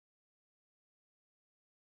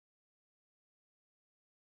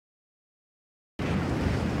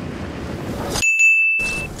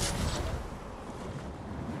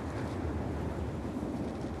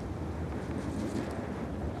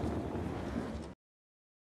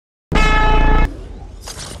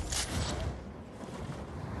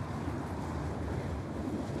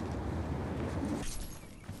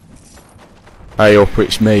Hey up,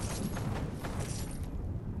 it's me.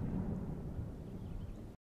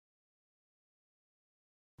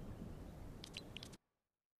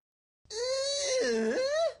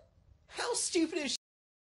 How stupid is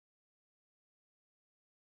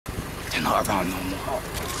They're not around no more.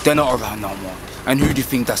 They're not around no more. And who do you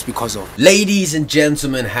think that's because of? Ladies and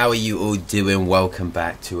gentlemen, how are you all doing? Welcome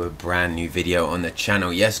back to a brand new video on the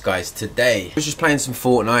channel. Yes guys, today I was just playing some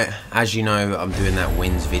Fortnite. As you know, I'm doing that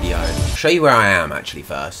wins video. I'll show you where I am actually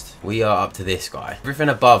first. We are up to this guy. Everything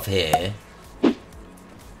above here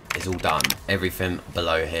is all done. Everything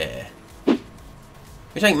below here,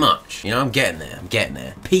 which ain't much, you know, I'm getting there.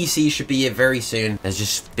 PC should be here very soon. There's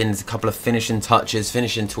just been a couple of finishing touches,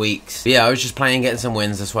 finishing tweaks. But yeah, I was just playing, getting some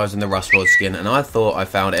wins. That's why I was in the Rust Lord skin. And I thought I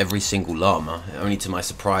found every single llama, only to my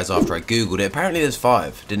surprise after I googled it. Apparently there's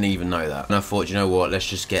 5. Didn't even know that. And I thought, you know what, let's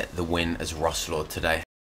just get the win as Rust Lord today.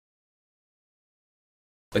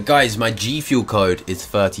 But guys, my G Fuel code is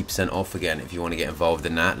 30% off again if you want to get involved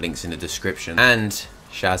in that. Links in the description. And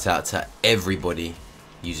shout out to everybody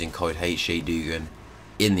using code HJDoogan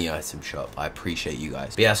in the item shop. I appreciate you guys.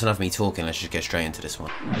 But yeah, that's enough of me talking. Let's just get straight into this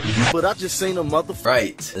one. But I just seen a motherfucker.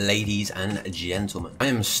 Right, ladies and gentlemen, I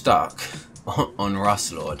am stuck on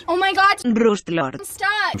Rust Lord. Oh my god, Rust Lord. I'm stuck.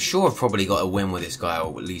 I'm sure I've probably got a win with this guy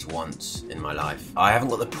at least once in my life. I haven't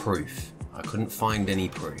got the proof. I couldn't find any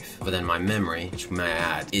proof. But then my memory, which may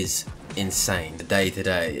I add, is insane. The day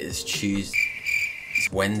today is Tuesday. It's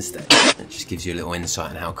Wednesday. It just gives you a little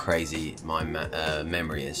insight on how crazy my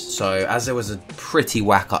memory is. So as there was a pretty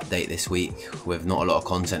whack update this week with not a lot of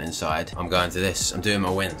content inside, I'm going to this. I'm doing my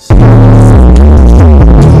wins.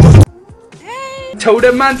 Hey. Tell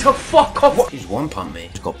the man to fuck off. She just one pumped me.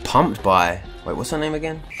 Just got pumped by, wait, what's her name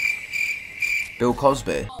again? Bill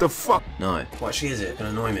Cosby. The fuck? No. What actually is it? It's gonna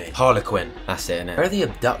annoy me. Harlequin. That's it, innit? Where are the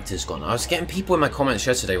abductors gone? I was getting people in my comments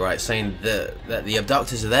yesterday, right, saying that the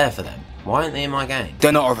abductors are there for them. Why aren't they in my game?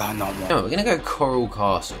 They're not around no more. No, we're gonna go Coral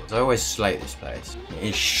Castle. I always slate this place.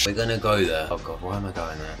 We're gonna go there. Oh god, why am I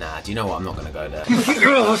going there? Nah, do you know what? I'm not gonna go there.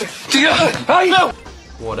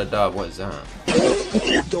 What a dub, what is that?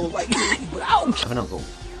 Don't like me, but ouch. I've not got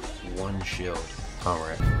one shield. Can't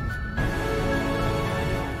rip.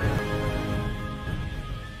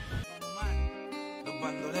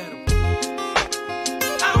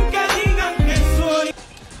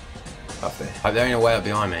 Hope they're in a way up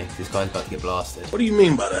behind me. This guy's about to get blasted. What do you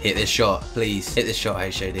mean by that? Hit this shot, please. Hit this shot,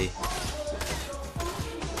 HJD.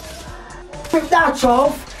 That's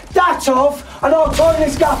off, and I'll turn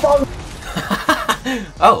this gaff on.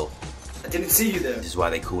 Oh, I didn't see you there. this is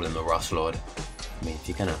why they call him the Rust Lord. I mean, if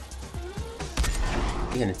you're gonna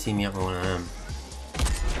team me up with one of them,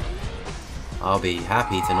 I'll be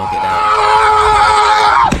happy to knock it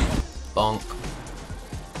down. Bonk.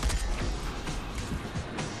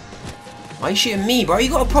 Why are you shooting me, bro? You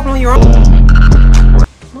got a problem on your own.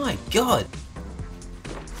 My god.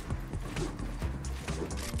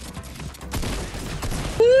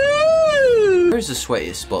 Where's the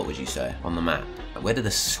sweatiest spot, would you say, on the map? Where do the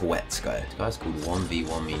sweats go? This guy's called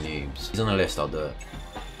 1v1 me noobs. He's on the list, I'll do it.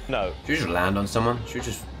 No. Should we just land on someone? Should we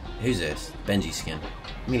just... Who's this? Benji skin.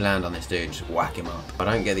 Let me land on this dude, just whack him up. If I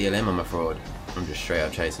don't get the LM, I'm a fraud. I'm just straight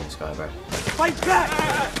up chasing this guy, bro. Fight back!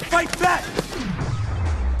 Fight back!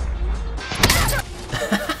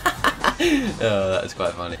 Oh, that's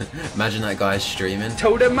quite funny. Imagine that guy streaming.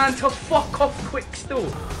 Tell the man to fuck off quick still.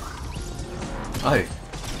 Oh.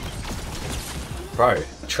 Bro,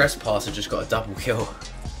 Trespasser just got a double kill.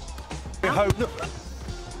 Haha.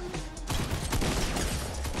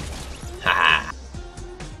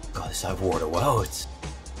 God, this overwar the world.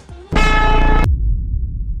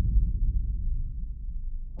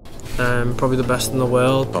 Probably the best in the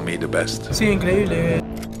world. For me, the best. See you included.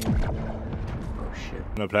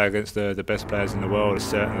 I play against the best players in the world, is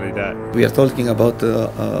certainly that. We are talking about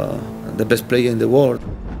the best player in the world.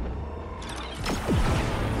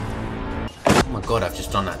 Oh my god, I've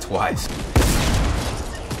just done that twice.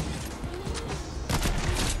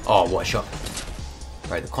 Oh, what a shot.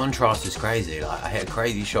 Right, the contrast is crazy. Like, I hit a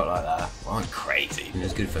crazy shot like that. Well, I'm crazy. It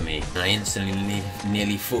was good for me. And I instantly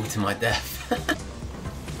nearly fall to my death.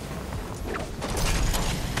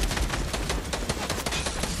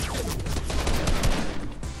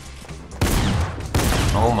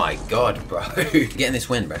 Oh my god, bro. Getting this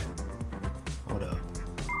win, bro. Hold up.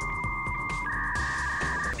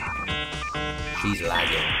 She's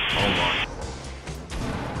lagging. Oh my.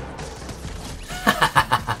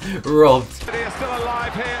 Robbed. They're still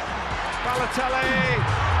alive here. Balotelli.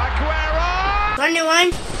 Aguero.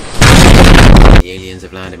 21. The aliens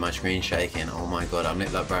have landed, my screen's shaking. Oh my god, I'm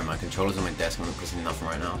like, bro, my controller's on my desk, I'm not pressing nothing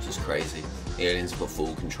right now. It's just crazy. The aliens have got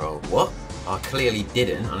full control. What? I clearly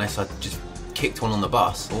didn't, unless I just kicked one on the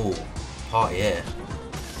bus. Oh, party here.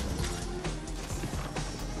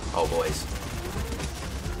 Oh, boys.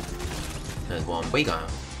 There's one. Where you going?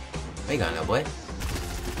 Where you going, little boy?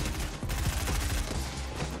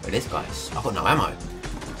 Where this guy's? I've got no ammo.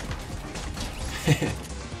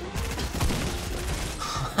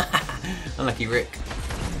 Unlucky Rick.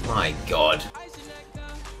 My god.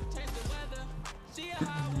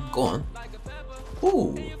 Go on.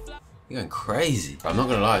 Ooh. You're going crazy. I'm not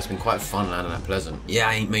gonna lie, it's been quite fun landing at Pleasant. Yeah,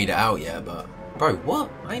 I ain't made it out yet, but... Bro, what?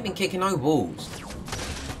 I ain't been kicking no balls.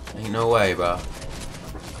 Ain't no way, bro.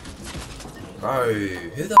 Bro,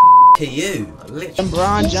 who the f are you? I literally...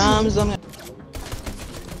 LeBron James on it.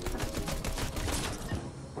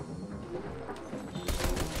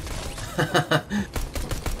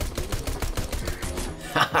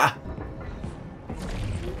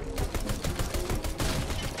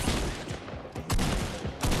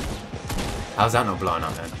 How's that not blowing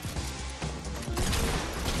up then?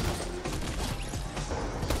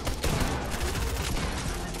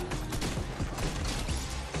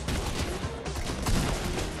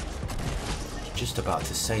 Just about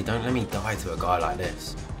to say, don't let me die to a guy like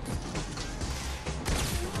this.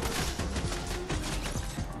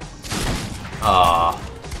 Ah.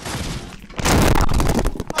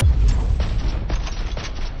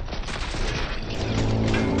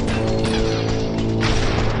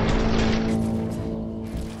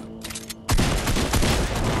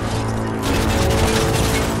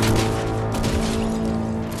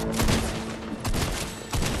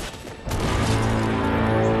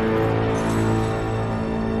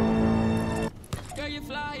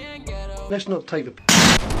 Let's not take the...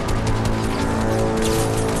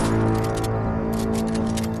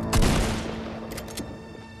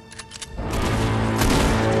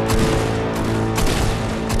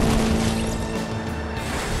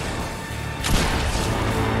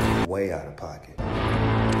 Way out of pocket.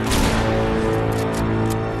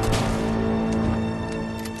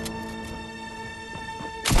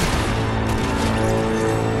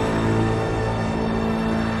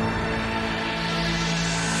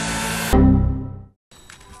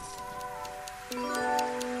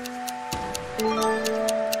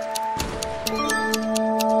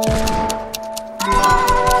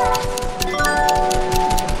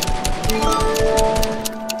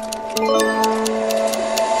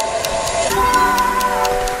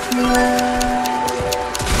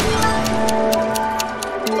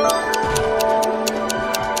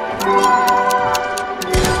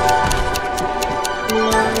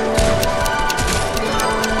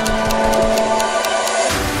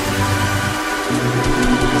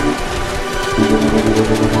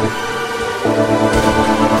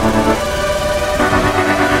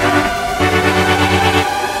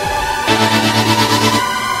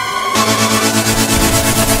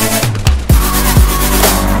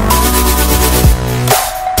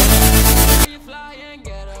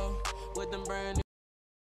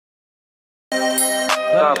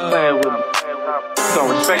 Stop playing with me. Don't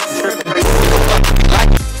respect the